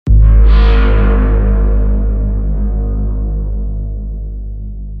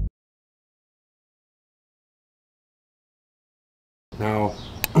Now,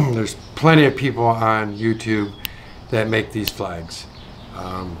 there's plenty of people on YouTube that make these flags.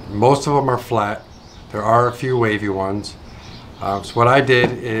 Most of them are flat. There are a few wavy ones. So what I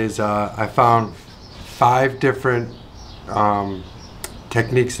did is I found 5 different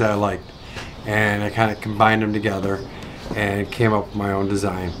techniques that I liked, and I kind of combined them together and came up with my own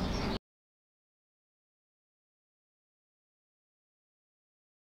design.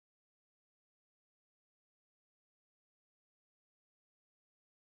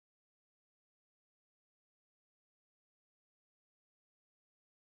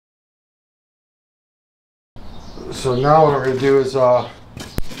 So now what we're going to do is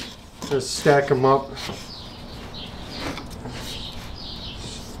just stack them up.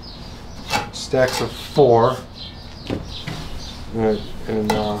 Stacks of 4.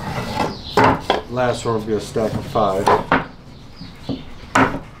 And last one will be a stack of 5.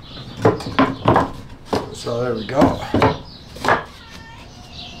 So there we go.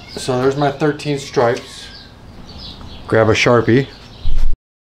 So there's my 13 stripes. Grab a Sharpie.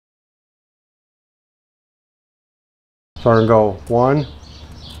 So I'm going to go 1,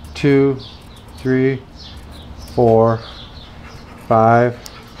 2, 3, 4, 5,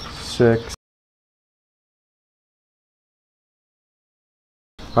 6.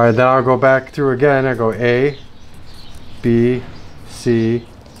 All right, then I'll go back through again. I go A, B, C,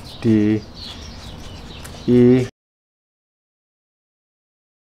 D, E.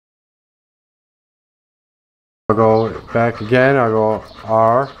 I'll go back again. I'll go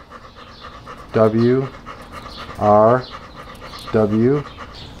R, W, R, W.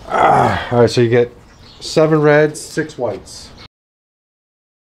 All right, so you get 7 reds, 6 whites.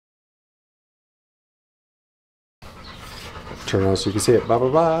 Turn on so you can see it. Blah, blah,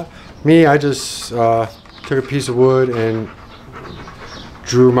 blah. Me, I just took a piece of wood and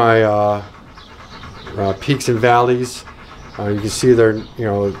drew my peaks and valleys. You can see there,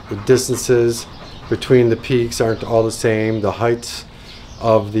 the distances between the peaks aren't all the same. The heights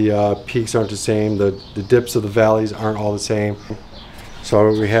of the peaks aren't the same. The dips of the valleys aren't all the same. So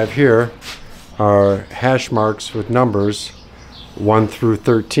what we have here are hash marks with numbers 1 through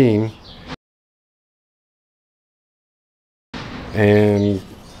 13. And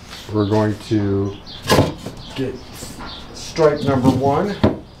we're going to get stripe number 1.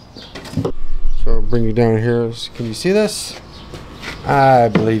 So I'll bring you down here. Can you see this? I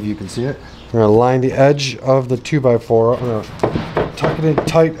believe you can see it. I'm going to line the edge of the 2x4. I'm going to tuck it in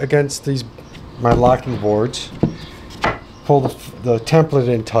tight against my locking boards. Pull the template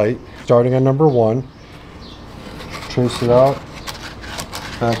in tight, starting on number 1. Trace it out,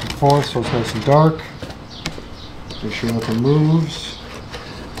 back and forth so it's nice and dark. Make sure nothing moves.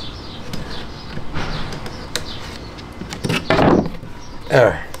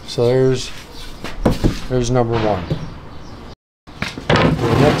 There. So there's number 1.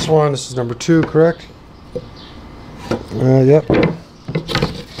 The next one, this is number 2, correct? Yep.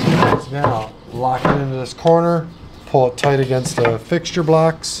 So now lock it into this corner, pull it tight against the fixture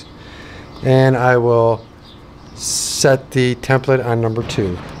blocks, and I will set the template on number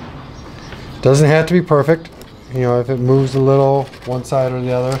 2. Doesn't have to be perfect. If it moves a little one side or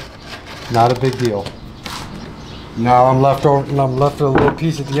the other, not a big deal. Now I'm left with a little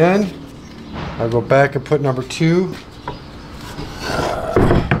piece at the end. I'll go back and put number 2.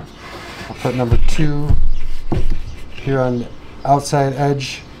 I'll put number 2 here on the outside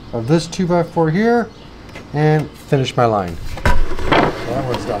edge of this 2x4 here and finish my line. So that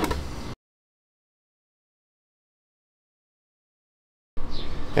one's done.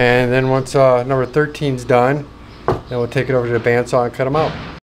 And then once number 13 is done, then we'll take it over to the bandsaw and cut them out.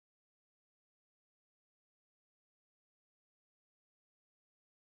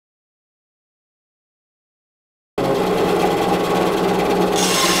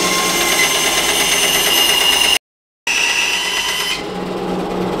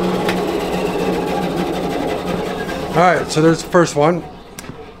 Alright, so there's the first one.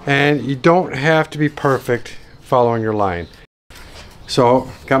 And you don't have to be perfect following your line. So,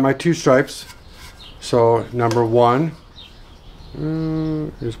 got my 2 stripes. So, number 1,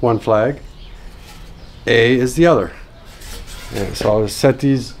 there's one flag. A is the other. And so I'll just set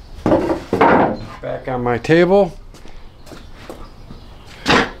these back on my table.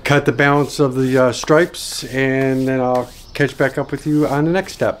 Cut the balance of the stripes, and then I'll catch back up with you on the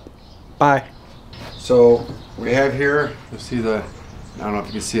next step. Bye. So, we have here, you'll see I don't know if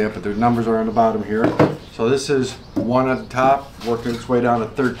you can see it, but the numbers are on the bottom here. So this is 1 at the top, working its way down to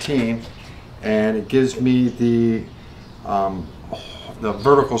 13, and it gives me the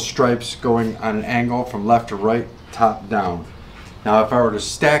vertical stripes going on an angle from left to right, top down. Now if I were to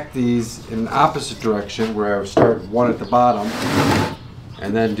stack these in the opposite direction, where I would start 1 at the bottom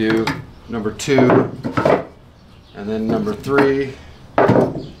and then do number 2, and then number 3,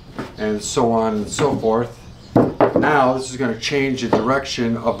 and so on and so forth. Now this is going to change the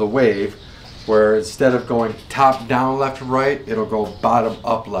direction of the wave, where instead of going top down left to right, it'll go bottom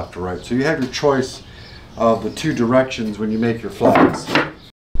up left to right. So you have your choice of the 2 directions when you make your flags.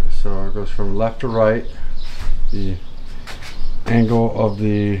 So it goes from left to right. The angle of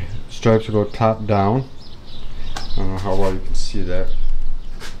the stripes will go top down. I don't know how well you can see that.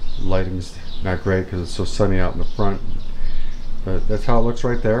 Lighting's not great because it's so sunny out in the front, but that's how it looks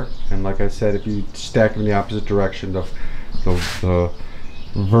right there. And like I said, if you stack them in the opposite direction, the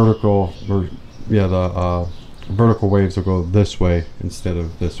vertical, vertical waves will go this way instead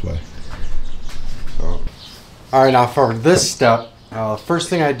of this way. So, all right, now for this step, first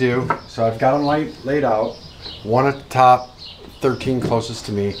thing I do, so I've got them laid out, one at the top, 13 closest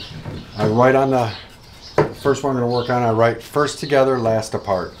to me. I write on the first one I'm going to work on, I write first together, last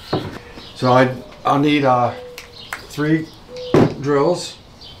apart. So I'll need 3 drills,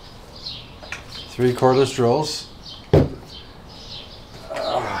 3 cordless drills.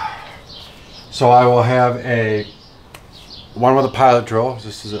 So I will have one with a pilot drill.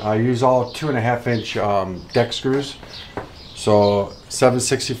 I use all 2.5-inch deck screws. So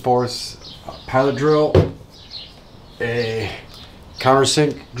 7/64 pilot drill, a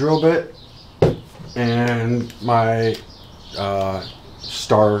countersink drill bit, and my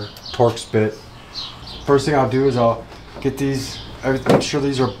Star Torx bit. First thing I'll do is I'll get these, make sure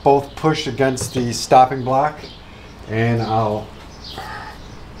these are both pushed against the stopping block, and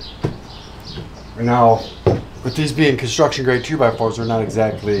now with these being construction grade 2x4s, they're not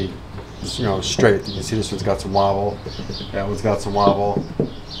exactly, you know, straight. You can see this one's got some wobble, that one's got some wobble.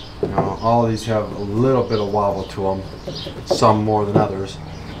 You know, all of these have a little bit of wobble to them, some more than others.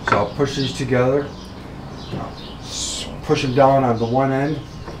 So I'll push these together, push them down on the one end,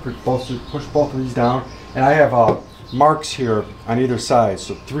 push both of these down, and I have marks here on either side.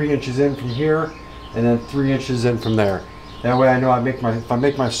 So 3 inches in from here, and then 3 inches in from there. That way I know if I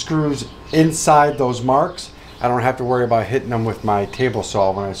make my screws inside those marks, I don't have to worry about hitting them with my table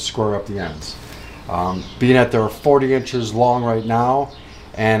saw when I square up the ends. Being that they're 40 inches long right now,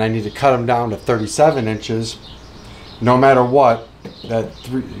 and I need to cut them down to 37 inches, no matter what,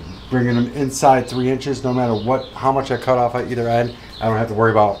 bringing them inside 3 inches, no matter how much I cut off at either end, I don't have to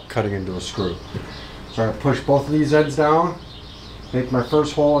worry about cutting into a screw. So I push both of these ends down, make my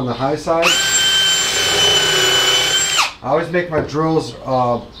first hole in the high side. I always make my drills,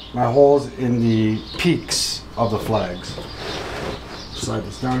 my holes in the peaks of the flags. Slide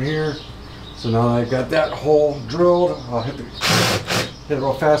this down here. So now that I've got that hole drilled, I'll hit it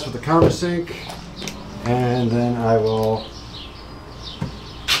real fast with the countersink, and then I will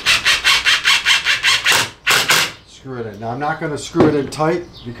screw it in. Now I'm not going to screw it in tight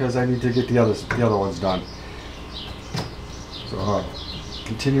because I need to get the other ones done. So I'll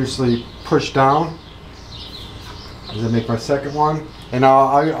continuously push down as I make my second one. And now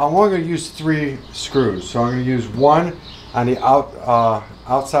I'm only going to use 3 screws. So I'm going to use one on the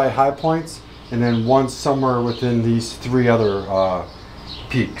outside high points, and then one somewhere within these 3 other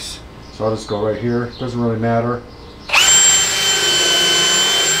peaks. So I'll just go right here. Doesn't really matter.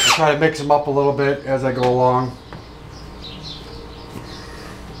 I try to mix them up a little bit as I go along.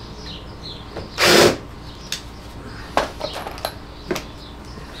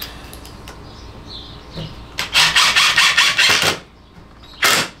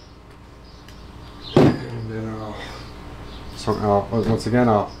 So once again,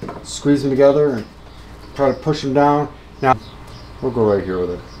 I'll squeeze them together and try to push them down. Now, we'll go right here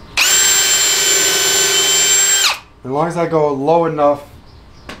with it. As long as I go low enough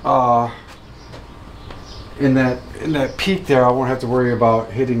in that peak there, I won't have to worry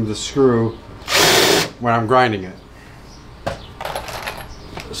about hitting the screw when I'm grinding it.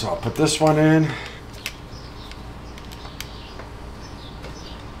 So I'll put this one in.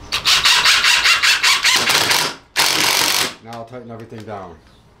 Now I'll tighten everything down.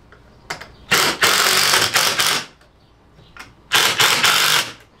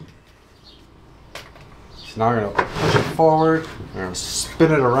 So now I'm going to push it forward, I'm going to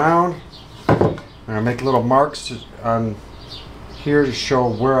spin it around, I'm going to make little marks on here to show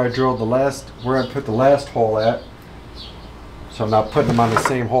where I drilled where I put the last hole at. So I'm not putting them on the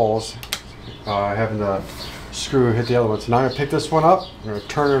same holes, having the screw hit the other one. So now I'm going to pick this one up, I'm going to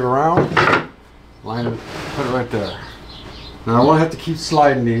turn it around, line it, put it right there. Now I won't have to keep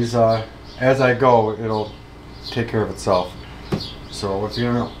sliding these. As I go, it'll take care of itself. So if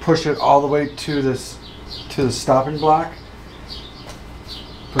you're going to push it all the way to the stopping block,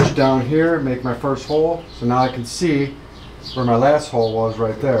 push down here, make my first hole. So now I can see where my last hole was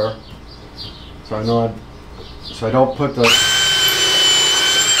right there. So I know so I don't put the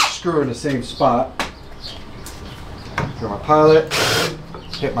screw in the same spot. Get my pilot,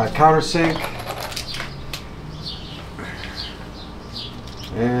 hit my countersink,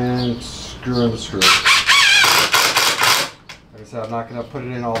 and screw in the screw. Like I said, I'm not going to put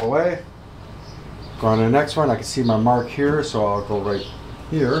it in all the way. Go on to the next one. I can see my mark here, so I'll go right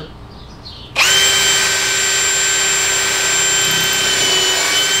here.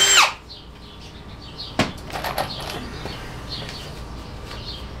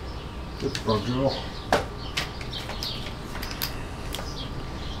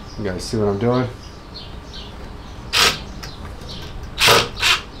 You guys see what I'm doing?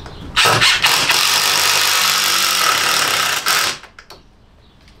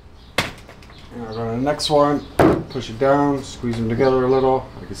 And I'll go to the next one, push it down, squeeze them together a little.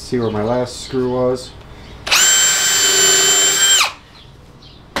 I can see where my last screw was.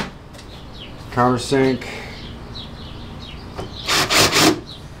 Countersink.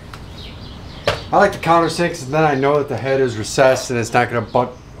 I like the countersinks, and then I know that the head is recessed and it's not going to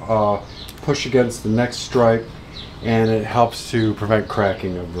push against the next stripe, and it helps to prevent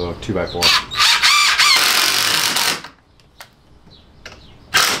cracking of the 2x4.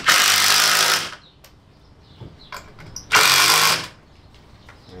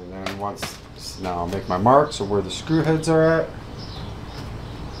 And then now I'll make my marks of where the screw heads are at.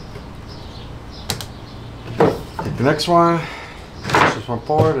 Take the next one, push this one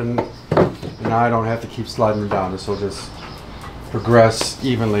forward, and now I don't have to keep sliding them down. This will just progress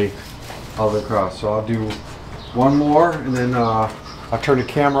evenly all the way across. So I'll do one more, and then I'll turn the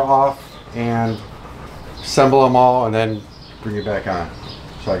camera off and assemble them all, and then bring it back on.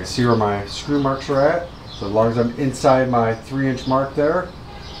 So I can see where my screw marks are at. So as long as I'm inside my 3-inch mark there,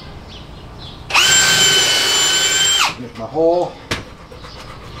 make my hole,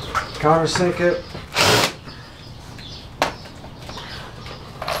 countersink it,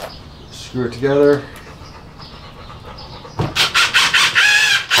 screw it together.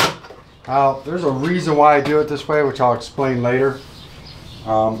 Now, there's a reason why I do it this way, which I'll explain later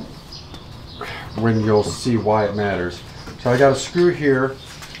when you'll see why it matters. So I got a screw here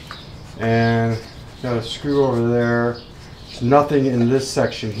and got a screw over there. There's nothing in this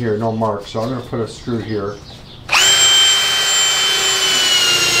section here, no mark, so I'm going to put a screw here.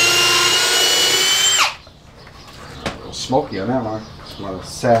 A little smoky on that one. Just want to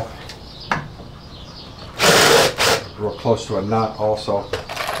sap. Real close to a knot also.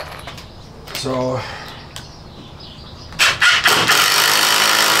 So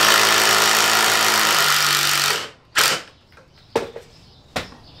a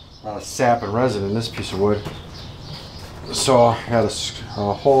lot of sap and resin in this piece of wood. So I got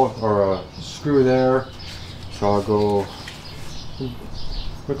a hole or a screw there. So I'll go.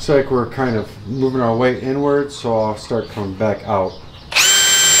 Looks like we're kind of moving our way inward, so I'll start coming back out.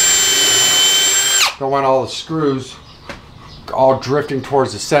 Don't want all the screws all drifting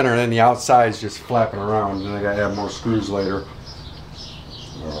towards the center, and then the outside is just flapping around, and I gotta add more screws later.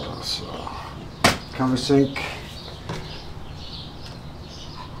 So countersink.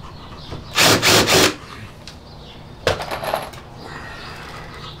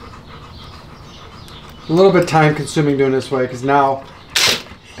 A little bit time consuming doing this way, because now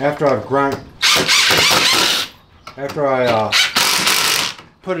after I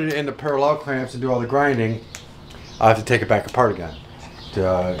put it into parallel clamps and do all the grinding, I have to take it back apart again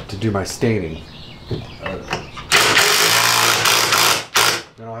to do my staining. Then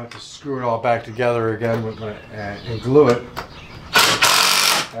I'll have to screw it all back together again with and glue it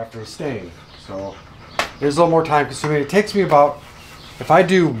after the stain. So it's a little more time consuming. It takes me about, if I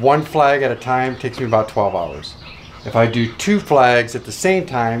do one flag at a time, it takes me about 12 hours. If I do 2 flags at the same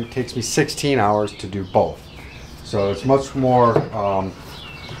time, it takes me 16 hours to do both. So it's much more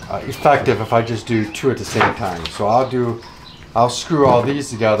effective if I just do 2 at the same time. So I'll screw all these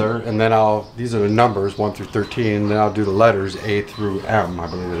together, and then these are the numbers 1 through 13, and then I'll do the letters A through M, I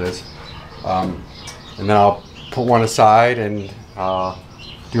believe it is. And then I'll put one aside and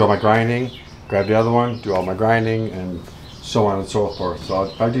do all my grinding, grab the other one, do all my grinding, and so on and so forth. So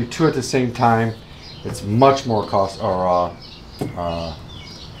if I do 2 at the same time, it's much more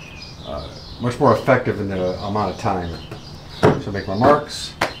much more effective in the amount of time. So make my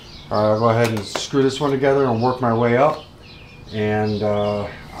marks. I'll go ahead and screw this one together and work my way up, and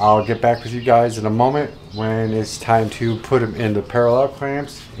I'll get back with you guys in a moment when it's time to put them into parallel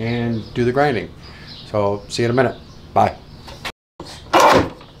clamps and do the grinding. So see you in a minute. Bye.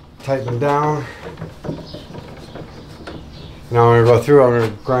 Tighten them down. Now I'm going to go through, I'm going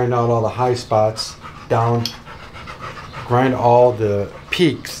to grind out all the high spots down grind all the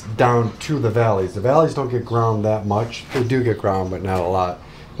peaks down to the valleys. The valleys don't get ground that much. They do get ground, but not a lot.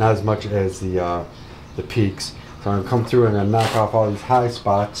 Not as much as the peaks. So I'm going to come through and then knock off all these high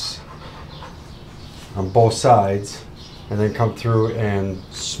spots on both sides, and then come through and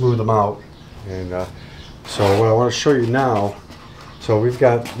smooth them out. And so what I want to show you now, so we've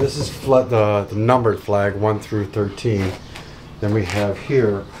got, this is the numbered flag 1 through 13. Then we have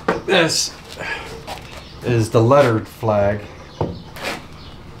here, this is the lettered flag.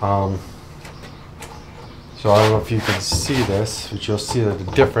 So I don't know if you can see this, but you'll see the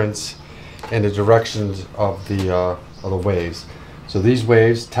difference in the directions of the waves. So these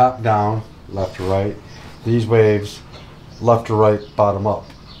waves top down, left to right. These waves left to right, bottom up.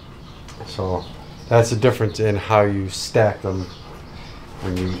 So that's the difference in how you stack them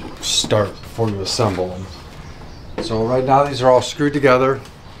when you start before you assemble them. So right now these are all screwed together,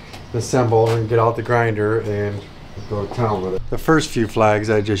 assembled, and get out the grinder and go to town with it. The first few flags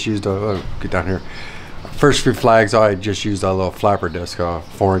I just used get down here. First few flags I just used a little flapper disc, a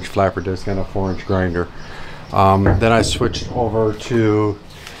 4-inch flapper disc and a 4-inch grinder. Then I switched over to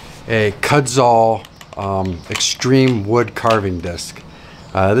a Kudzall extreme wood carving disc.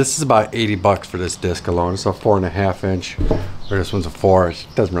 This is about 80 bucks for this disc alone. It's a 4.5 inch, or this one's a 4. It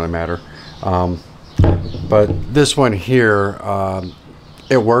doesn't really matter. But this one here,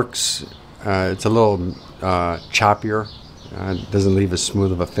 it works. It's a little choppier. It doesn't leave as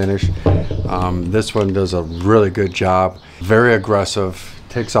smooth of a finish. This one does a really good job. Very aggressive.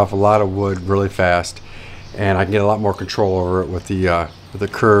 Takes off a lot of wood really fast, and I can get a lot more control over it with the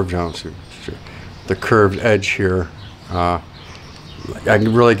curved, the curved edge here. I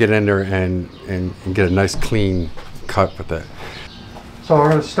can really get in there and get a nice clean cut with it. So we're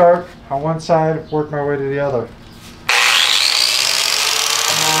going to start on one side, work my way to the other.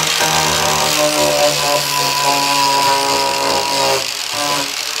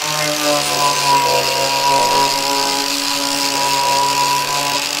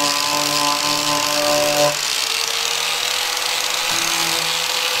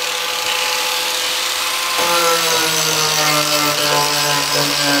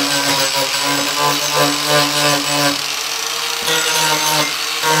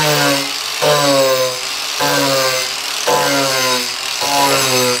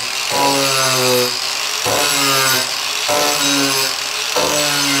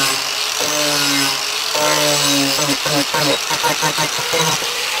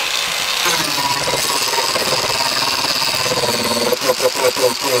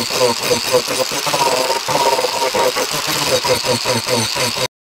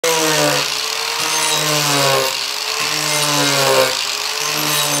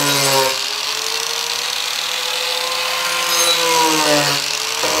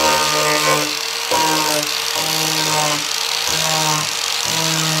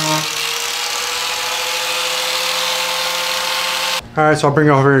 Alright, so I'll bring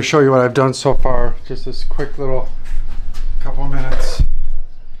it over here and show you what I've done so far. Just this quick little couple of minutes,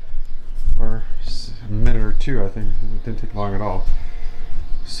 or a minute or two, I think. It didn't take long at all.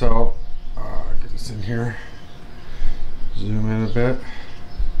 So, get this in here, zoom in a bit.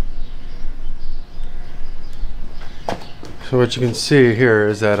 So what you can see here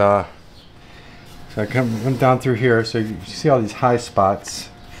is that, so I went down through here, so you see all these high spots.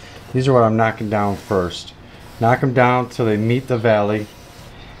 These are what I'm knocking down first. Knock them down till they meet the valley,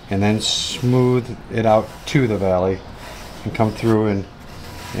 and then smooth it out to the valley, and come through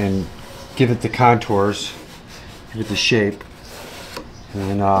and give it the contours, give it the shape.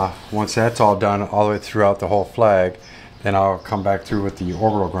 And then once that's all done, all the way throughout the whole flag, then I'll come back through with the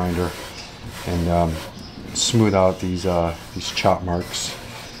orbital grinder and smooth out these chop marks,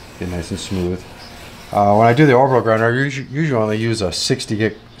 get nice and smooth. When I do the orbital grinder, I usually only use a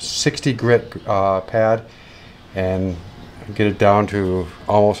 60 grit pad, and get it down to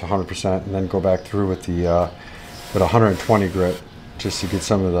almost 100%, and then go back through with the with 120 grit just to get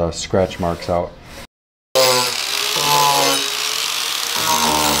some of the scratch marks out.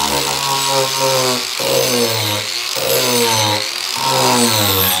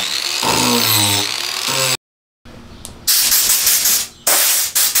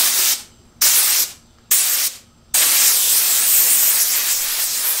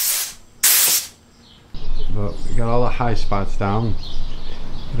 But we got all the high spots down,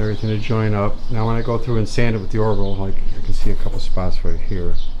 get everything to join up. Now when I go through and sand it with the orbital, like I can see a couple spots right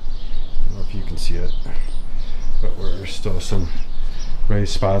here. I don't know if you can see it, but there's still some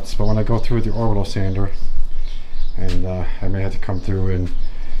raised spots. But when I go through with the orbital sander, and I may have to come through, and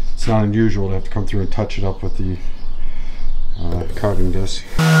it's not unusual to have to come through and touch it up with the carving disc.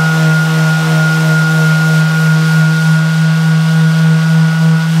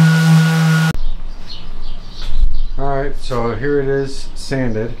 so here it is,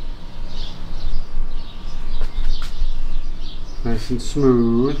 sanded. Nice and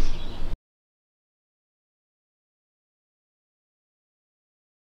smooth.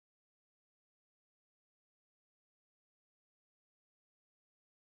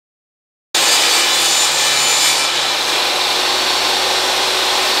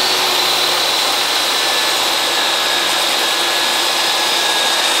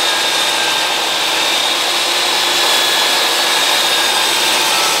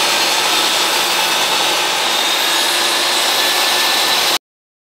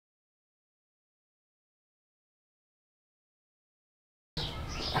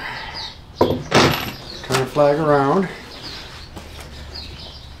 Turn the flag around.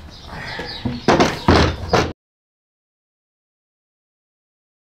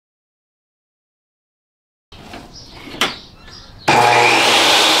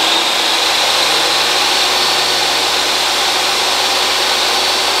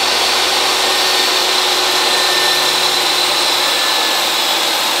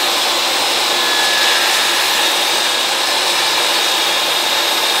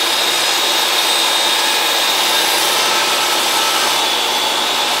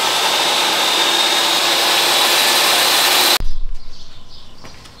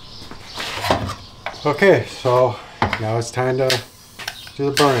 Okay, so now it's time to do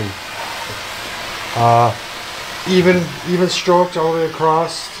the burning. Even strokes all the way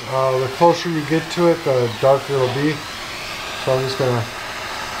across. The closer you get to it, the darker it'll be. So I'm just gonna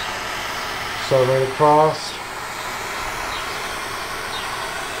start right across,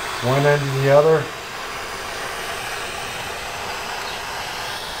 one end to the other.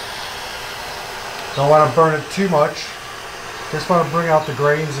 Don't want to burn it too much. Just want to bring out the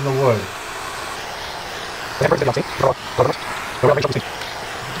grains in the wood.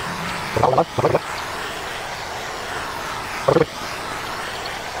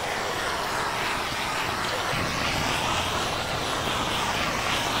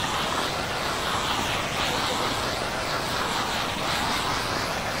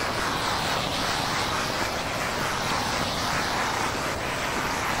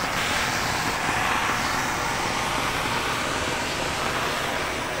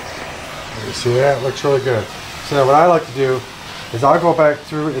 See that? Looks really good. So now what I like to do is I'll go back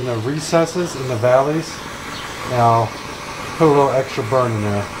through in the recesses, in the valleys, and I'll put a little extra burn in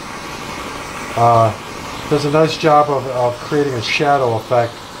there. Does a nice job of creating a shadow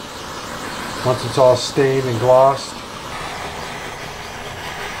effect once it's all stained and glossed.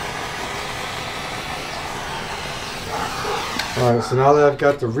 Alright, so now that I've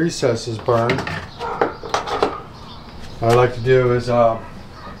got the recesses burned, what I like to do is a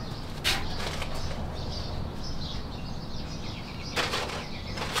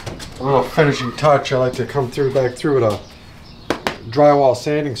little finishing touch. I like to come back through with a drywall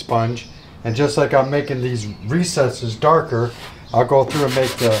sanding sponge, and just like I'm making these recesses darker, I'll go through and make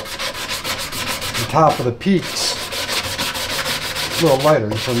the top of the peaks a little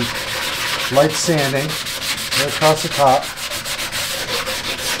lighter. Some light sanding right across the top,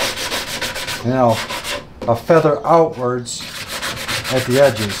 and I'll feather outwards at the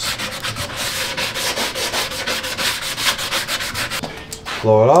edges.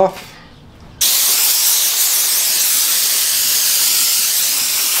 Blow it off.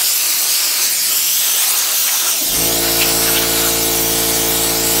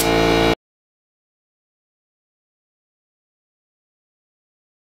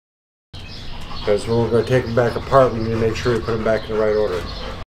 Because when we're going to take them back apart, we need to make sure we put them back in the right order.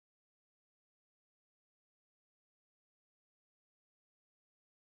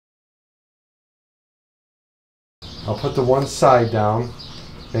 I'll put the one side down,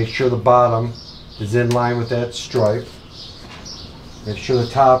 make sure the bottom is in line with that stripe, make sure the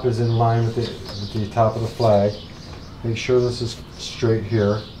top is in line with the top of the flag, make sure this is straight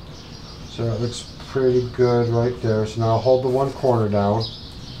here. So that looks pretty good right there. So now I'll hold the one corner down.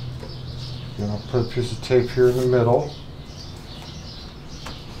 And I'll put a piece of tape here in the middle.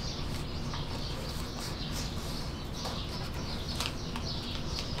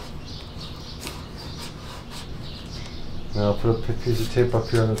 And I'll put a piece of tape up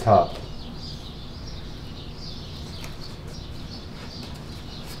here on the top.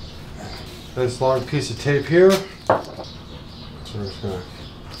 Nice long piece of tape here. So I'm just going to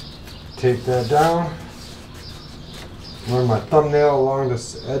tape that down. Run my thumbnail along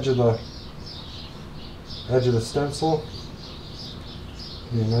this edge of the stencil.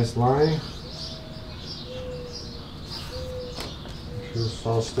 Give me a nice line. Make sure this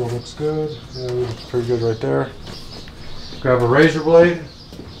all still looks good. Yeah, it looks pretty good right there. Grab a razor blade.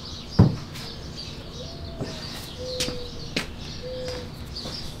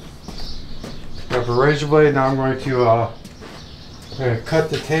 a razor blade. Now I'm going to cut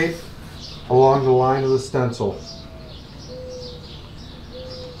the tape along the line of the stencil.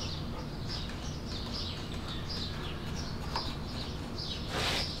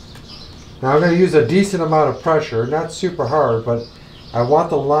 Now I'm going to use a decent amount of pressure, not super hard, but I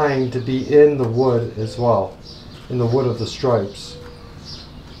want the line to be in the wood as well, in the wood of the stripes.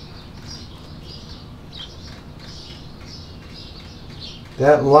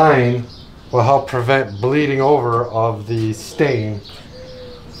 That line will help prevent bleeding over of the stain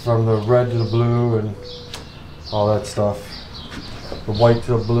from the red to the blue and all that stuff. The white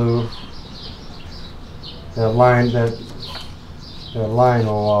to the blue. That line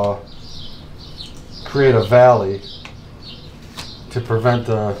will create a valley to prevent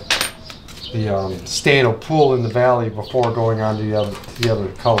the stain will pool in the valley before going on to the other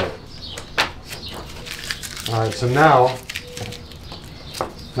color. Alright, so now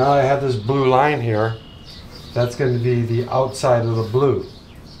I have this blue line here. That's going to be the outside of the blue.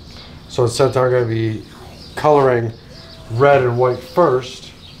 So since I'm going to be coloring red and white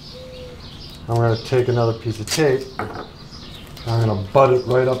first, I'm going to take another piece of tape. I'm going to butt it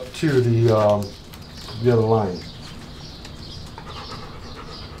right up to the other line.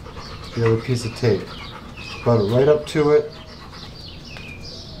 The other piece of tape. Butt it right up to it.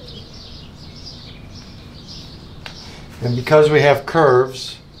 And because we have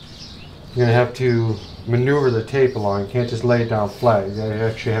curves, you're going to have to maneuver the tape along. You can't just lay it down flat. You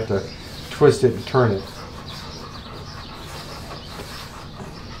actually have to twist it and turn it.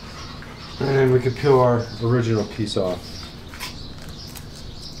 And then we can peel our original piece off.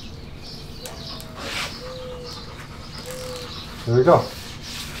 There we go.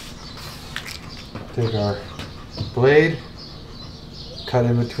 Take our blade, cut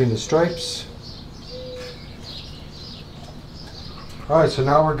in between the stripes. All right, so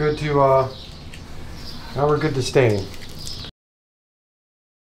now we're good to stain.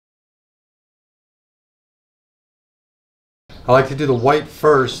 I like to do the white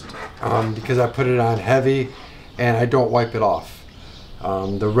first because I put it on heavy and I don't wipe it off.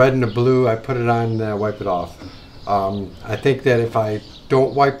 The red and the blue, I put it on and I wipe it off. I think that if I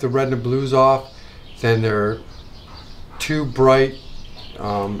don't wipe the red and the blues off, then they're too bright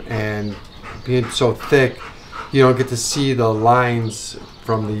and being so thick, you don't get to see the lines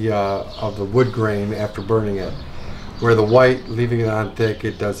from the of the wood grain after burning it. Where the white, leaving it on thick,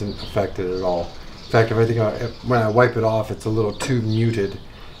 it doesn't affect it at all. In fact, when I wipe it off, it's a little too muted,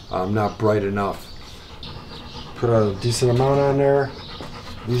 not bright enough. Put a decent amount on there.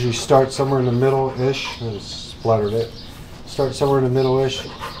 Usually start somewhere in the middle-ish. I just splattered it. Start somewhere in the middle-ish.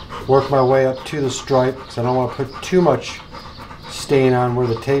 Work my way up to the stripe because I don't want to put too much stain on where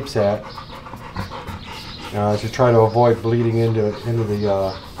the tape's at. To try to avoid bleeding into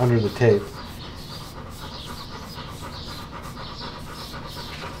the under the tape.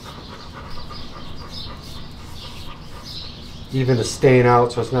 Even to stain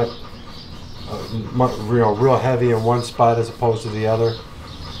out, so it's not real heavy in one spot as opposed to the other.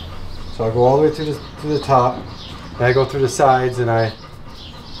 So I go all the way to the top, and I go through the sides, and I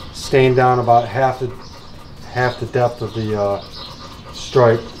stain down about half the depth of the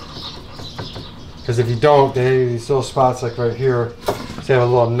stripe. Because if you don't, then any of these little spots like right here, say I have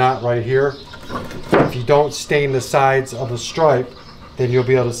a little knot right here. If you don't stain the sides of the stripe, then you'll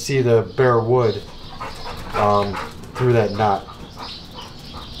be able to see the bare wood through that knot.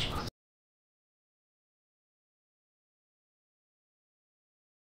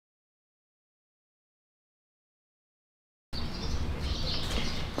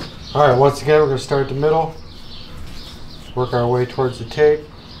 Alright, once again we're going to start at the middle, work our way towards the tape.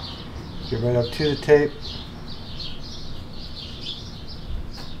 Get right up to the tape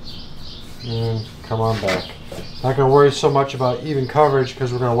and come on back. Not going to worry so much about even coverage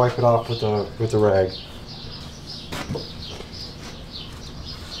because we're going to wipe it off with the rag.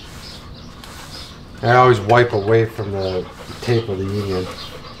 I always wipe away from the tape of the union.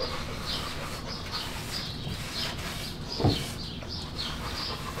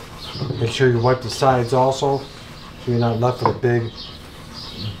 Make sure you wipe the sides also so you're not left with a big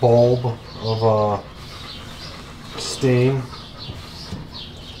bulb of stain.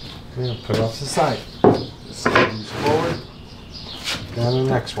 And put it off to the side. Slide these forward. Down to the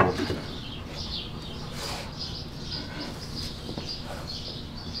next one.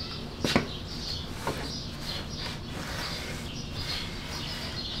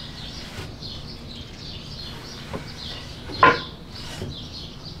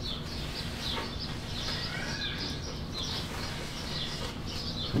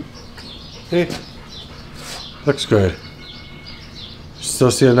 Hey, looks good.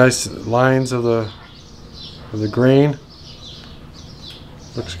 Still see the nice lines of the The green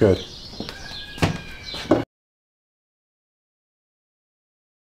looks good.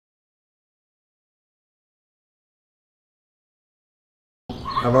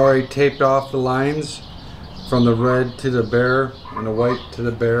 I've already taped off the lines from the red to the bare and the white to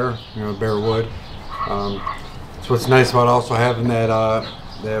the bare, bare wood. So what's nice about also having that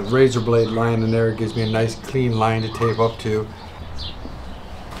that razor blade line in there, it gives me a nice clean line to tape up to.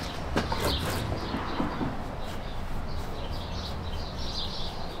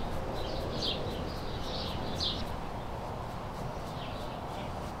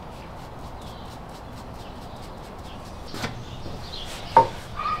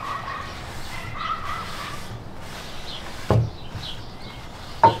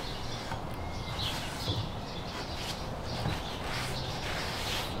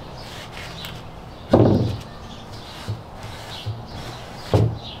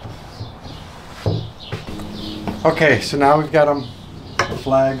 Okay, so now we've got the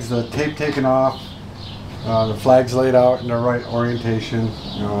flags, the tape taken off, the flags laid out in the right orientation.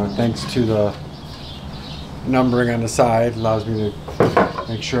 Thanks to the numbering on the side, allows me to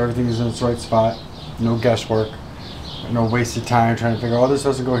make sure everything is in its right spot. No guesswork, no wasted time trying to figure, oh, this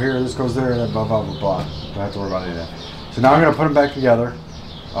doesn't go here, this goes there, blah blah blah blah. Don't have to worry about any of that. So now I'm going to put them back together,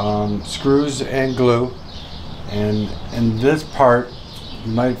 screws and glue, and in this part,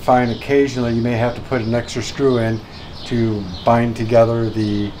 you might find occasionally you may have to put an extra screw in to bind together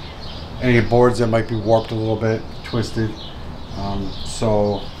any boards that might be warped a little bit, twisted.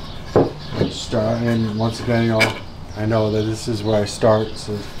 So start, and once again, I know that this is where I start.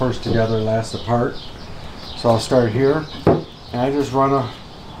 So first together, last apart. So I'll start here, and I just run a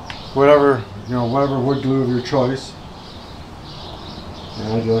whatever wood glue of your choice,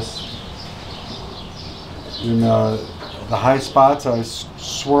 and I just the high spots I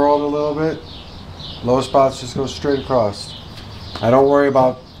swirl it a little bit. Low spots just go straight across. I don't worry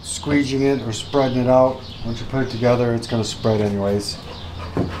about squeezing it or spreading it out. Once you put it together, it's going to spread anyways.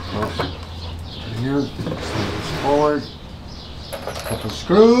 Here, slide this forward. Couple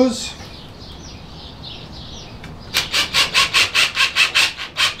screws.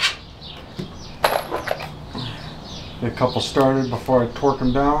 Get a couple started before I torque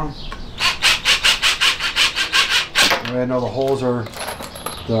them down. I know the holes are,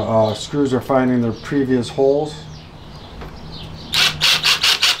 the screws are finding their previous holes.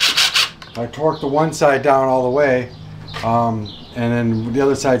 I torque the one side down all the way, and then the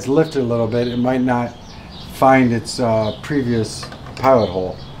other side's lifted a little bit. It might not find its previous pilot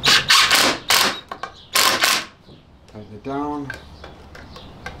hole. Tighten it down.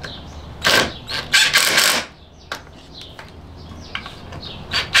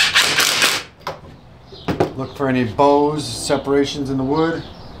 Look for any bows, separations in the wood.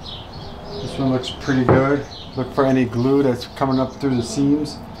 This one looks pretty good. Look for any glue that's coming up through the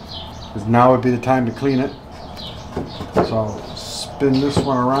seams, because now would be the time to clean it. So I'll spin this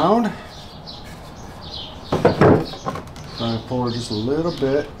one around. Slide it forward just a little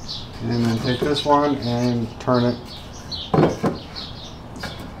bit, and then take this one and turn it. Put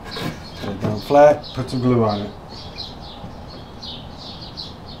it down flat, put some glue on it.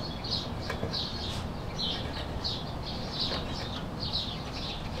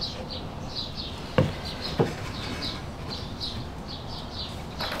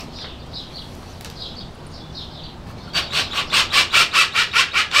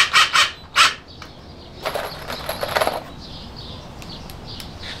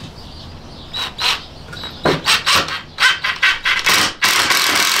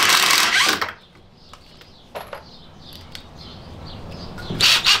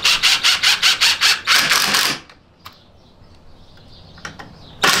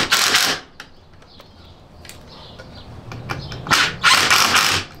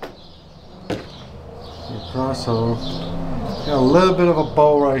 So got a little bit of a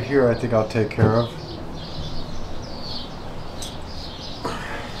bow right here I think I'll take care of.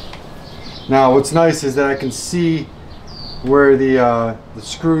 Now what's nice is that I can see where the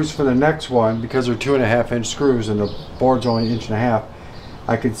screws for the next one, because they're 2.5 inch screws and the board's only 1.5 inches,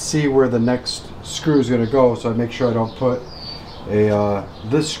 I can see where the next screw is going to go, so I make sure I don't put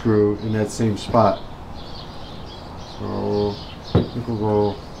this screw in that same spot. So I think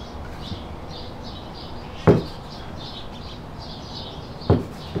we'll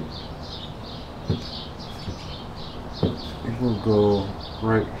go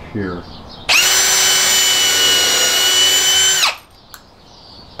right here.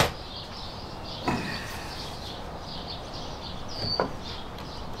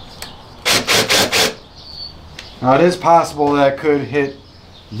 Now it is possible that I could hit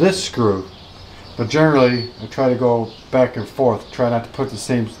this screw, But generally, I try to go back and forth. Try not to put the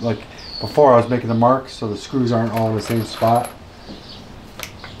same, like before I was making the marks so the screws aren't all in the same spot.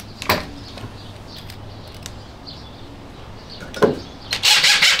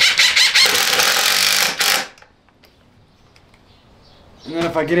 And then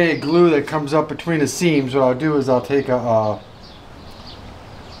if I get any glue that comes up between the seams, what I'll do is I'll take a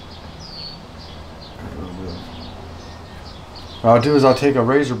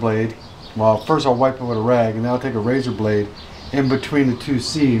razor blade. Well, first I'll wipe it with a rag, and then I'll take a razor blade in between the two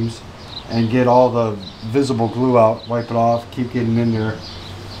seams and get all the visible glue out, wipe it off, keep getting in there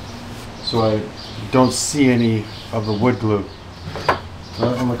so I don't see any of the wood glue. So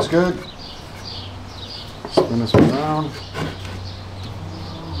that one looks good. Spin this one around.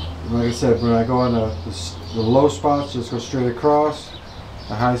 Like I said, when I go on the low spots, just go straight across.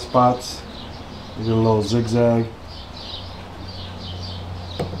 The high spots, you get a little zigzag.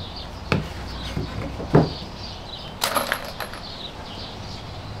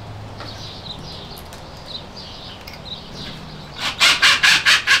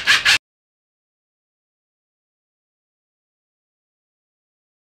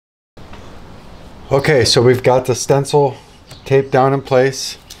 Okay, so we've got the stencil taped down in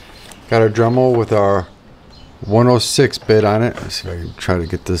place. Got our Dremel with our 106 bit on it. Let's see if I can try to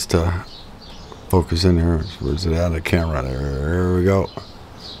get this to focus in here. Where's it at? The camera. There we go.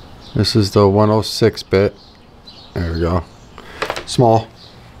 This is the 106 bit. There we go. Small.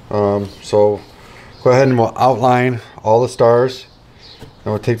 So go ahead and we'll outline all the stars. And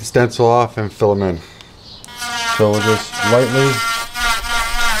we'll take the stencil off and fill them in. So we'll just lightly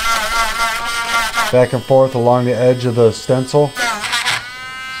back and forth along the edge of the stencil.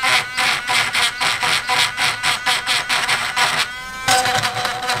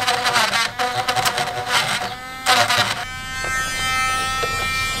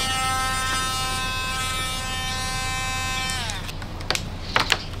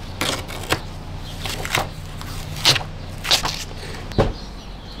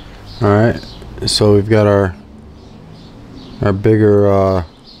 Alright, so we've got our bigger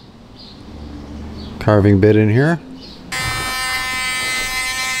carving bit in here.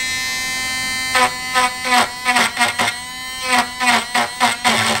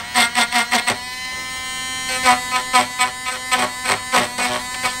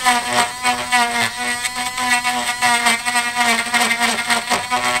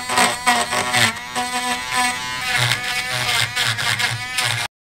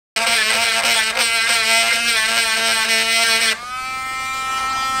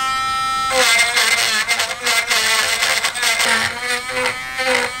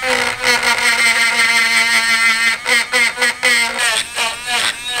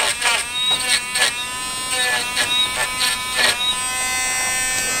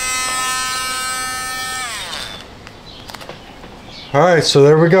 Alright, so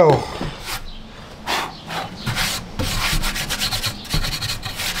there we go.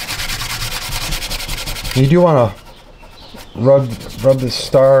 You do want to rub the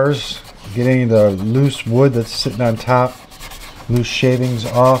stars, get any of the loose wood that's sitting on top, loose shavings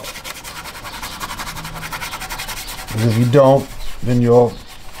off. Because if you don't, then you'll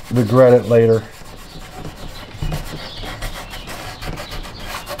regret it later.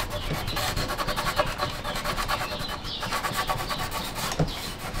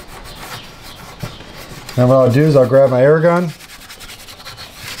 And what I'll do is I'll grab my air gun,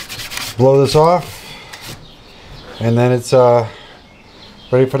 blow this off, and then it's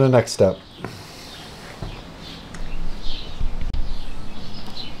ready for the next step.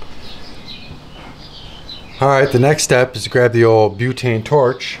 Alright, the next step is to grab the old butane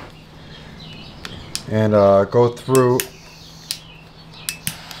torch and go through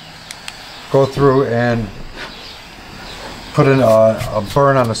and put in a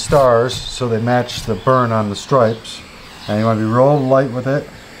burn on the stars so they match the burn on the stripes. And you want to be real light with it.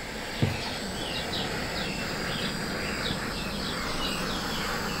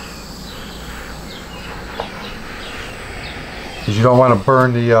 Because you don't want to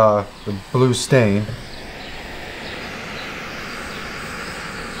burn the blue stain.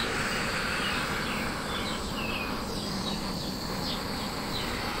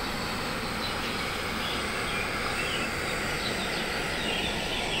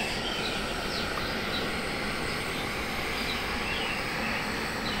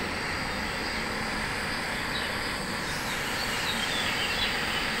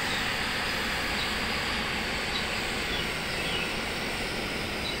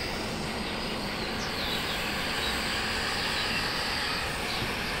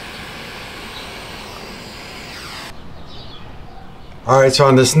 Alright, so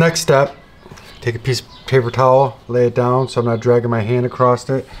on this next step, take a piece of paper towel, lay it down so I'm not dragging my hand across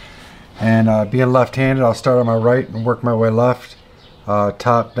it. And being left-handed, I'll start on my right and work my way left,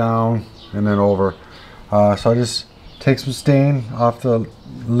 top, down, and then over. So I just take some stain off the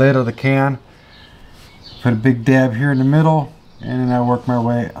lid of the can, put a big dab here in the middle, and then I work my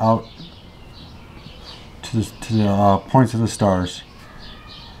way out to the points of the stars.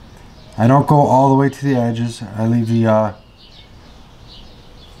 I don't go all the way to the edges. I leave the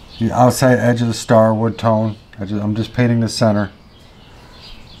outside edge of the star wood tone. I'm just painting the center.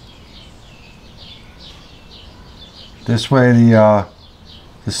 This way the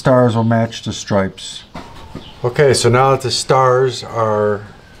stars will match the stripes. Okay, so now that the stars are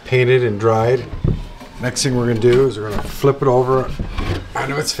painted and dried, next thing we're going to do is we're going to flip it over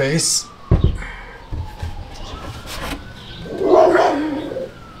onto its face.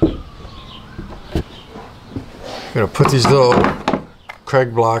 I'm going to put these little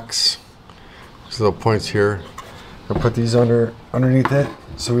Craig blocks, these little points here, I'll put these underneath it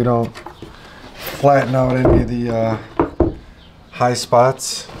so we don't flatten out any of the high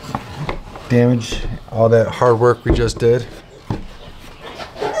spots, damage all that hard work we just did.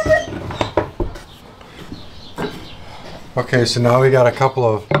 Okay, so now we got a couple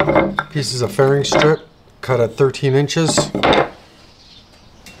of pieces of fairing strip cut at 13 inches.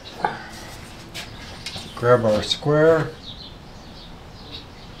 Grab our square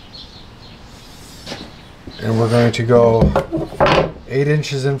and we're going to go 8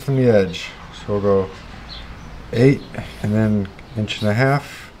 inches in from the edge. So we'll go 8 and then 1.5 inches.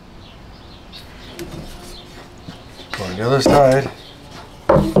 Go on the other side.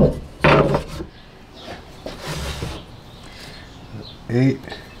 8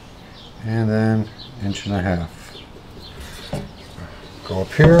 and then 1.5 inches. Go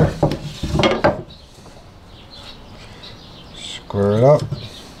up here. Square it up.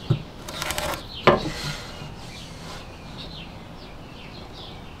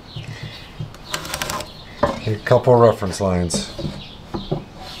 A couple reference lines.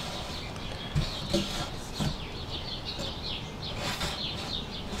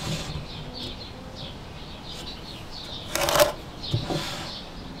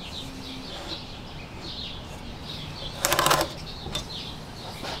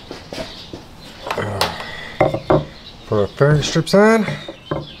 Put our fairing strips on.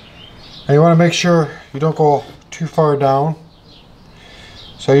 And you want to make sure you don't go too far down.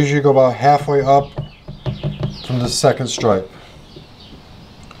 So I usually go about halfway up from the second stripe.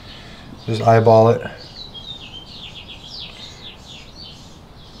 Just eyeball it.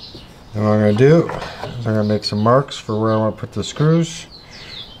 And what I'm going to do is I'm going to make some marks for where I want to put the screws.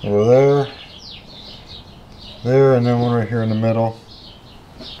 Over there, there, and then one right here in the middle.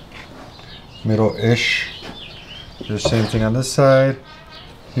 Middle-ish. Do the same thing on this side.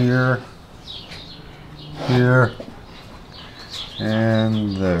 Here, here,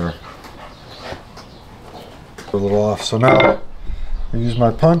 and there. A little off. So now I use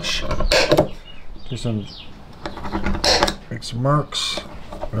my punch. Make some marks.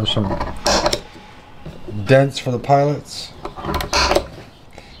 There's some dents for the pilots.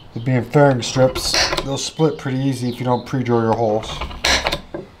 With being fairing strips, they'll split pretty easy if you don't pre-drill your holes.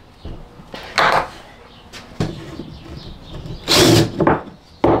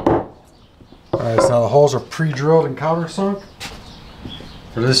 Alright, so now the holes are pre-drilled and countersunk.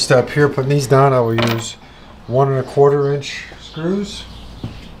 For this step here, putting these down, I will use 1 1/4 inch screws.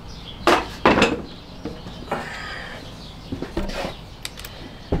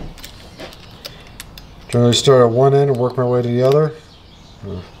 Generally start at one end and work my way to the other.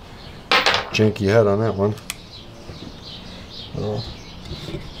 Janky head on that one. So,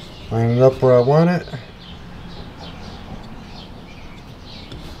 line it up where I want it.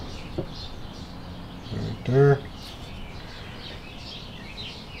 Right there.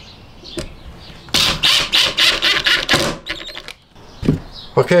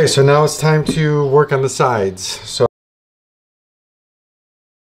 Okay, so now it's time to work on the sides.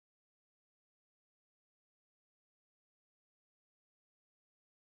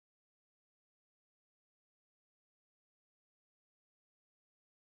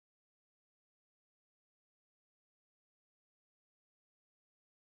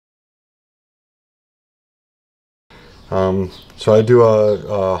 So I do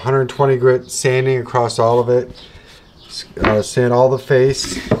a 120 grit sanding across all of it, sand all the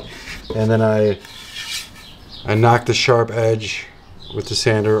face, and then I knock the sharp edge with the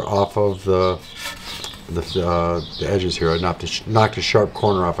sander off of the edges here. I knock the sharp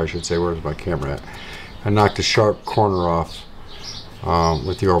corner off, I should say. Where's my camera at? I knock the sharp corner off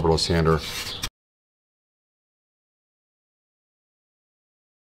with the orbital sander.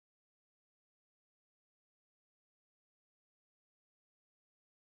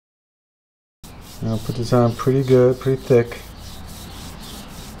 I'll put this on pretty good, pretty thick.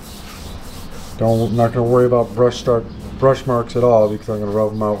 I'm not going to worry about brush marks at all because I'm going to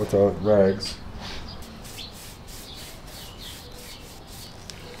rub them out with the rags.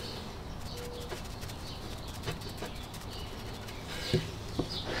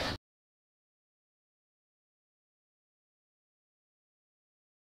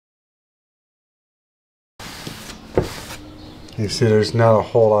 You see there's not a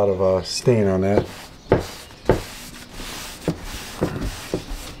whole lot of stain on that.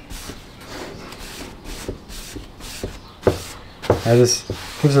 This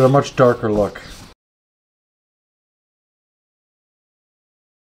gives it a much darker look.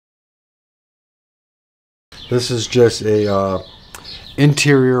 This is just a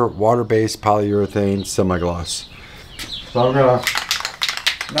interior water-based polyurethane semi-gloss. So I'm gonna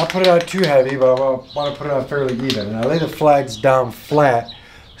not put it on too heavy, but I want to put it on fairly even. And I lay the flags down flat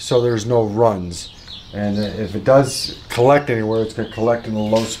so there's no runs. And if it does collect anywhere, it's going to collect in the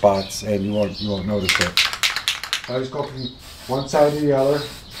low spots, and you won't notice it. I just go from one side to the other,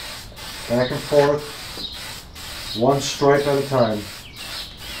 back and forth, one stripe at a time.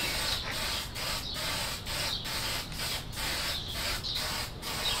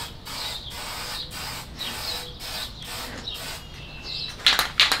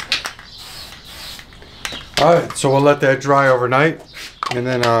 Alright, so we'll let that dry overnight, and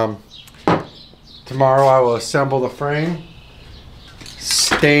then tomorrow I will assemble the frame,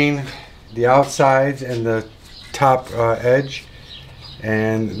 stain the outsides and the top edge,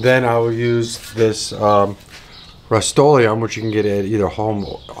 and then I will use this Rust-Oleum, which you can get at either Home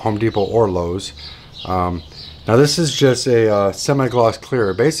Depot or Lowe's. Now this is just a semi-gloss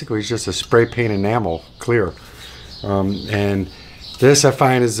clear. Basically it's just a spray paint enamel clear, and this I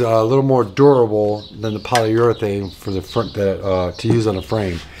find is a little more durable than the polyurethane for the front to use on a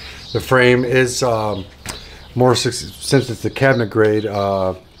frame. The frame is more, since it's the cabinet grade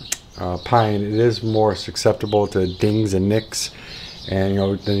pine, it is more susceptible to dings and nicks, and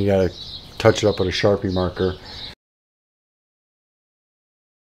then you gotta touch it up with a Sharpie marker.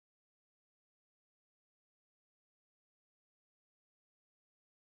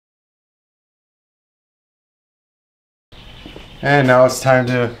 And now it's time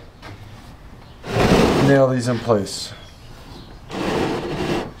to nail these in place.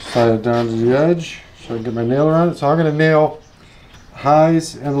 Slide it down to the edge so I can get my nailer on it. So I'm going to nail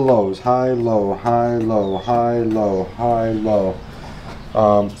highs and lows. High, low, high, low, high, low, high, low.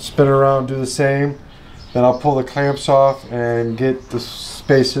 Spin it around, do the same. Then I'll pull the clamps off and get the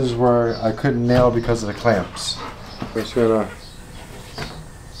spaces where I couldn't nail because of the clamps. I'm just going to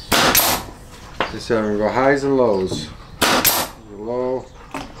go highs and lows. Low,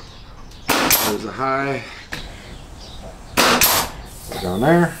 there's a high, down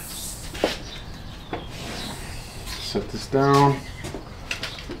there, set this down,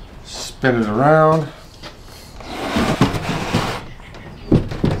 spin it around,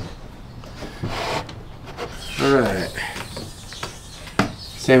 alright,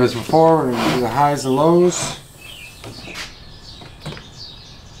 same as before, we're going to do the highs and lows.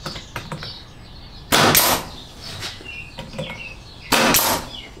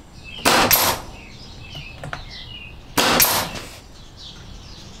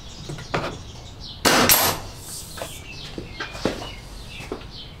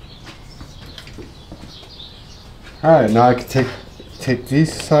 Alright, now I can take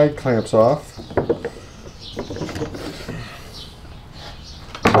these side clamps off.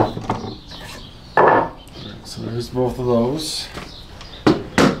 So there's both of those.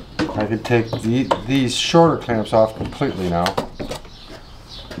 I can take these shorter clamps off completely now.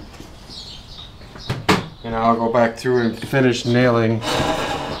 And I'll go back through and finish nailing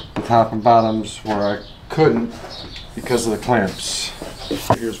the top and bottoms where I couldn't because of the clamps.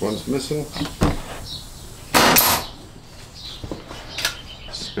 Here's one's missing.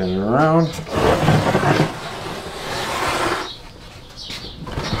 Spin it around.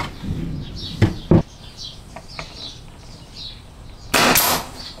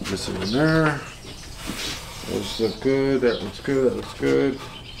 This is in there. Those look good. That looks good. That looks good.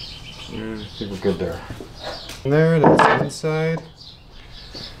 Yeah, I think we're good there. And there, that's inside.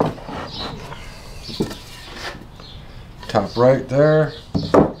 Top right there.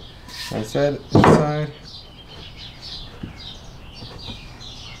 I said inside.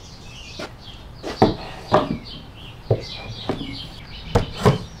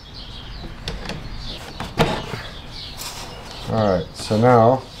 Alright, so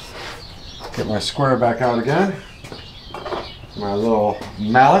now get my square back out again. My little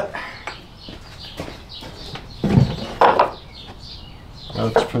mallet. That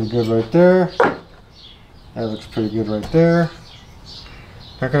looks pretty good right there. That looks pretty good right there.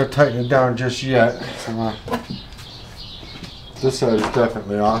 Not going to tighten it down just yet. This side is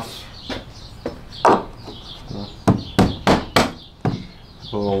definitely off. A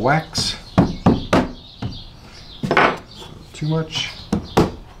little wax. Too much.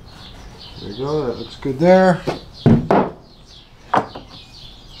 There you go, that looks good there. A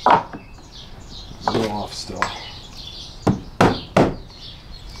little off still.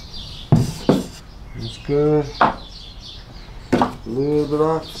 That's good. A little bit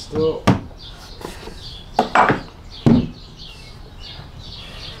off still.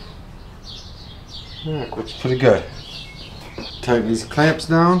 Alright, looks pretty good. Tighten these clamps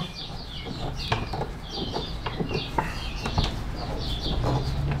down.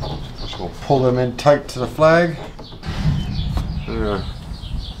 Just gonna pull them in tight to the flag.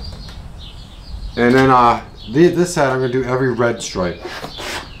 And then this side I'm gonna do every red stripe.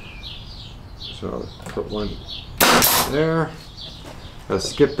 So put one there. Gotta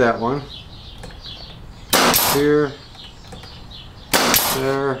skip that one. Here.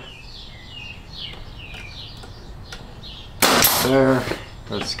 There. There.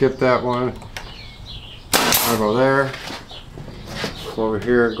 Gotta skip that one. I'll go there. Go over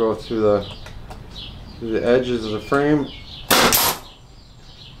here and go through the edges of the frame.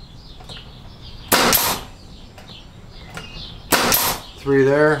 Three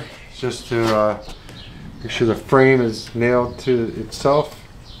there, just to make sure the frame is nailed to itself.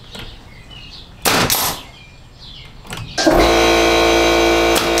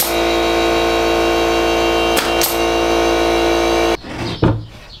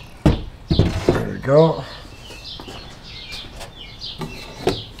 There we go.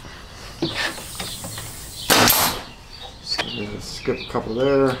 Skip a couple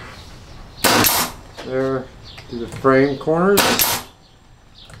there. There. Do the frame corners.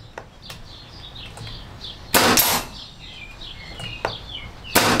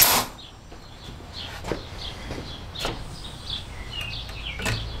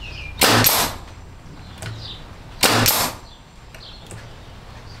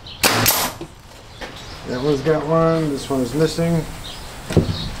 That one's got one, this one is missing.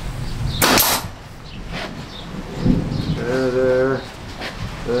 There.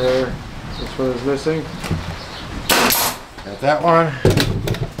 This one is missing. Got that one.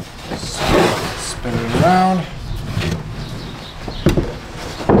 Spin it around.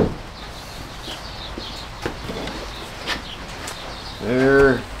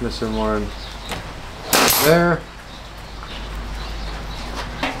 There, missing one. There.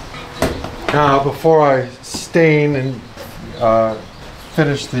 Now, before I stain and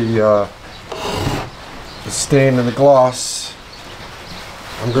finish the stain and the gloss,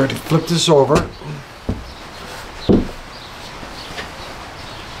 I'm going to flip this over.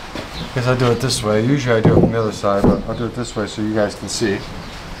 I guess I do it this way. Usually I do it from the other side, but I'll do it this way so you guys can see.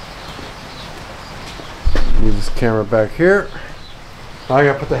 Move this camera back here. Now I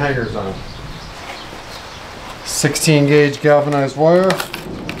gotta put the hangers on. 16 gauge galvanized wire.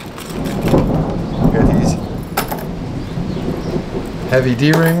 Got these heavy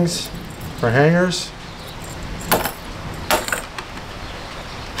D-rings for hangers.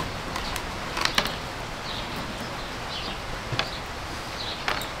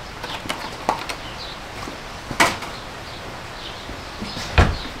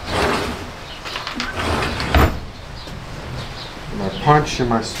 My punch in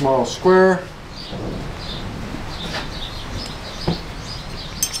my small square.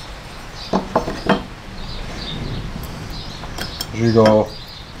 You go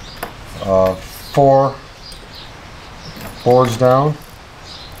 4 boards down.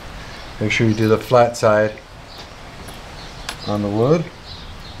 Make sure you do the flat side on the wood.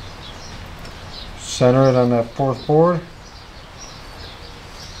 Center it on that 4th board.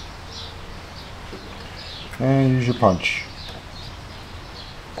 And use your punch.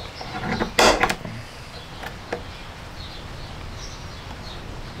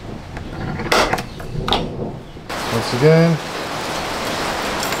 Once again.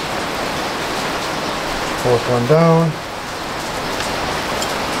 4th one down.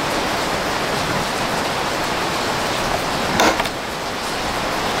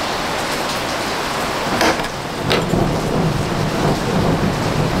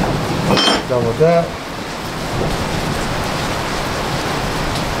 Done with that.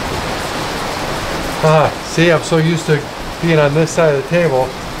 See, I'm so used to being on this side of the table,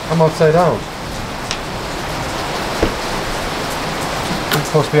 I'm upside down. It's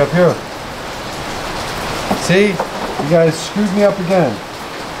supposed to be up here. See, you guys screwed me up again.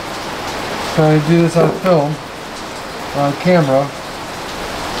 Trying to do this on film, on camera.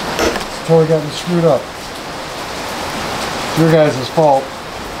 It's totally got me screwed up. your guys' fault.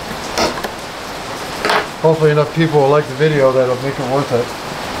 Hopefully enough people will like the video that'll make it worth it.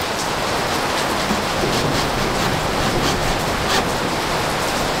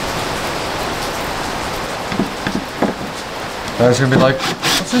 Guys gonna be like,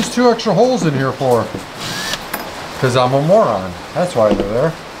 what's these 2 extra holes in here for? Because I'm a moron. That's why they're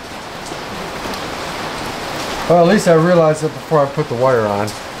there. Well, at least I realized it before I put the wire on.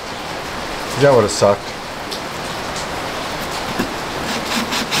 That would have sucked.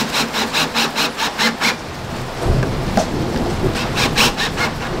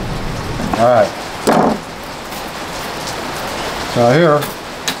 Alright. So here,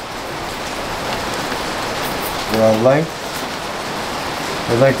 we're on length.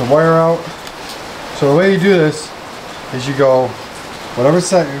 We length the wire out. So the way you do this is you go whatever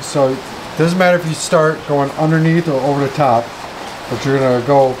set. So it doesn't matter if you start going underneath or over the top, but you're gonna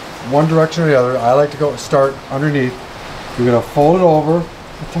go one direction or the other. I like to start underneath. You're gonna fold it over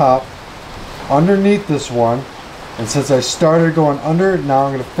the top, underneath this one, and since I started going under, now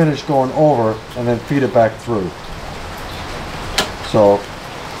I'm gonna finish going over and then feed it back through. So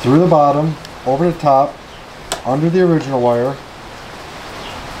through the bottom, over the top, under the original wire,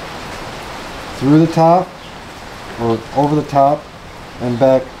 through the top, or over the top, and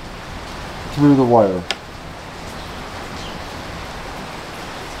back through the wire.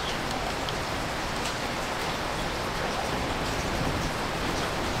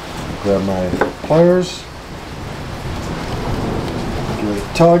 Grab my pliers, give it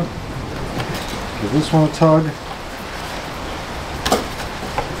a tug, give this one a tug,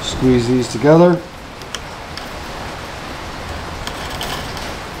 squeeze these together.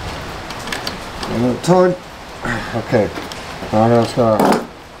 Another tug. Okay, now I'm just gonna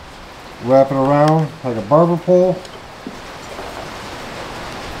wrap it around like a barber pole.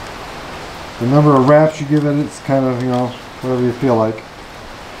 The number of wraps you give it, it's kind of, you know, whatever you feel like.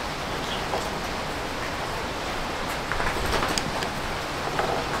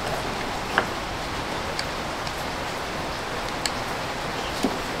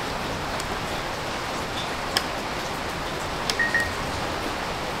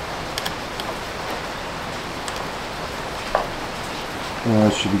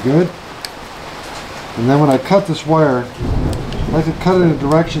 That should be good. And then when I cut this wire, I like to cut it in a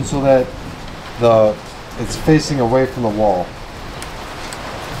direction so that it's facing away from the wall.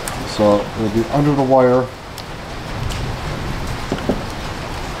 So it'll be under the wire.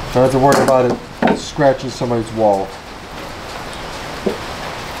 Don't have to worry about it scratching somebody's wall.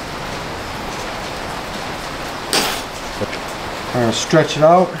 I'm going to stretch it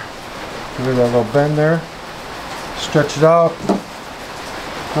out. Give it a little bend there. Stretch it out.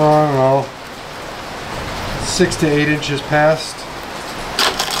 I don't know, 6 to 8 inches past.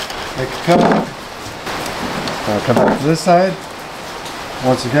 Make a cut. Now come back to this side.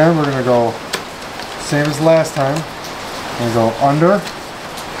 Once again, we're going to go same as last time. We're going to go under,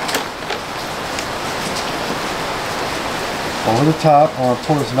 over the top. I want to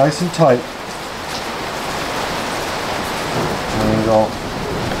pull this nice and tight. And go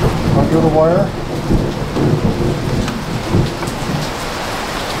under the wire.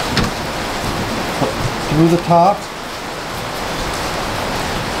 Through the top.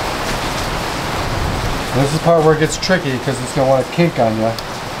 And this is the part where it gets tricky because it's going to want to kink on you. So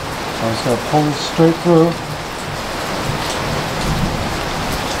I'm just going to pull this straight through.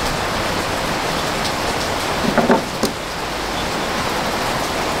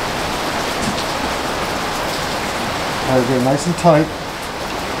 Try to get it nice and tight.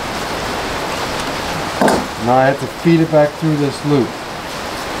 Now I have to feed it back through this loop.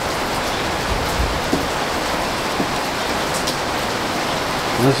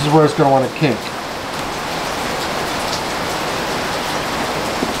 This is where it's going to want to kink.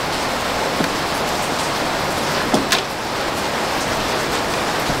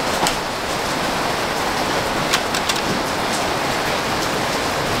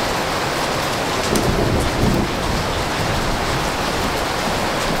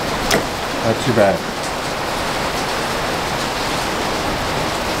 Not too bad.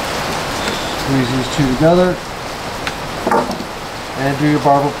 Squeeze these two together. And do your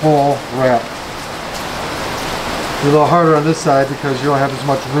barber pole wrap. Be a little harder on this side because you don't have as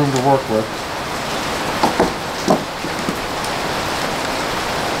much room to work with.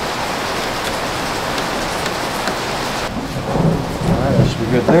 Alright, that should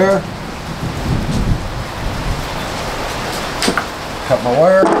be good there. Cut my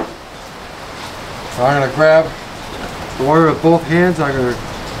wire. So I'm going to grab the wire with both hands. I'm going to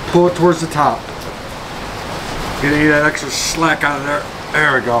pull it towards the top. Get any of that extra slack out of there.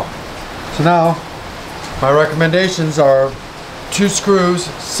 There we go. So now, my recommendations are 2 screws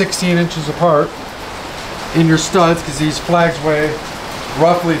 16 inches apart in your studs, because these flags weigh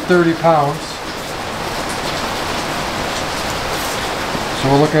roughly 30 pounds. So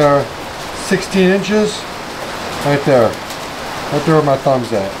we'll look at our 16 inches right there. Right there where my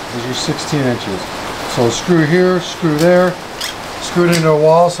thumb's at. Those are 16 inches. So screw here, screw there, screw it into a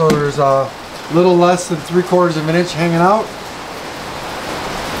wall so there's a little less than 3/4 of an inch hanging out.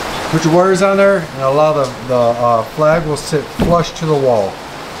 Put your wires on there and allow the flag will sit flush to the wall.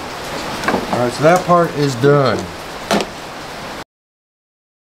 Alright, so that part is done.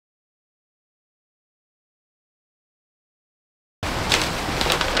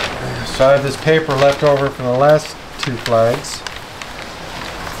 So I have this paper left over from the last 2 flags.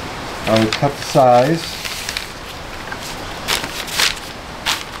 I would cut the size.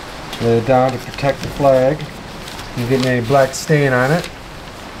 Lay it down to protect the flag from getting any black stain on it.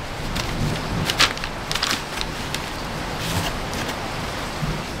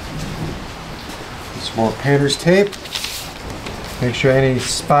 Some more painter's tape. Make sure any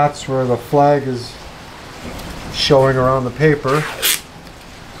spots where the flag is showing around the paper,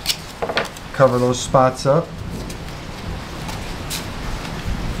 cover those spots up.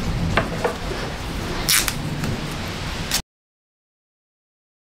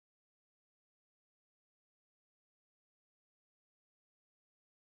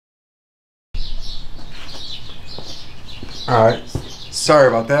 Alright, sorry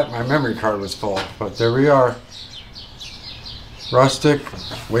about that, my memory card was full, but there we are. Rustic,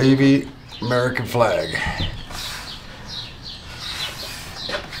 wavy, American flag.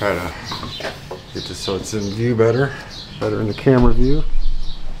 Try to get this so it's in view better in the camera view.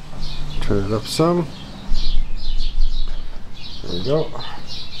 Turn it up some. There we go.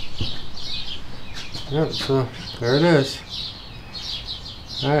 Yep, so there it is.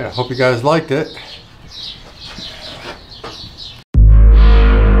 Alright, I hope you guys liked it.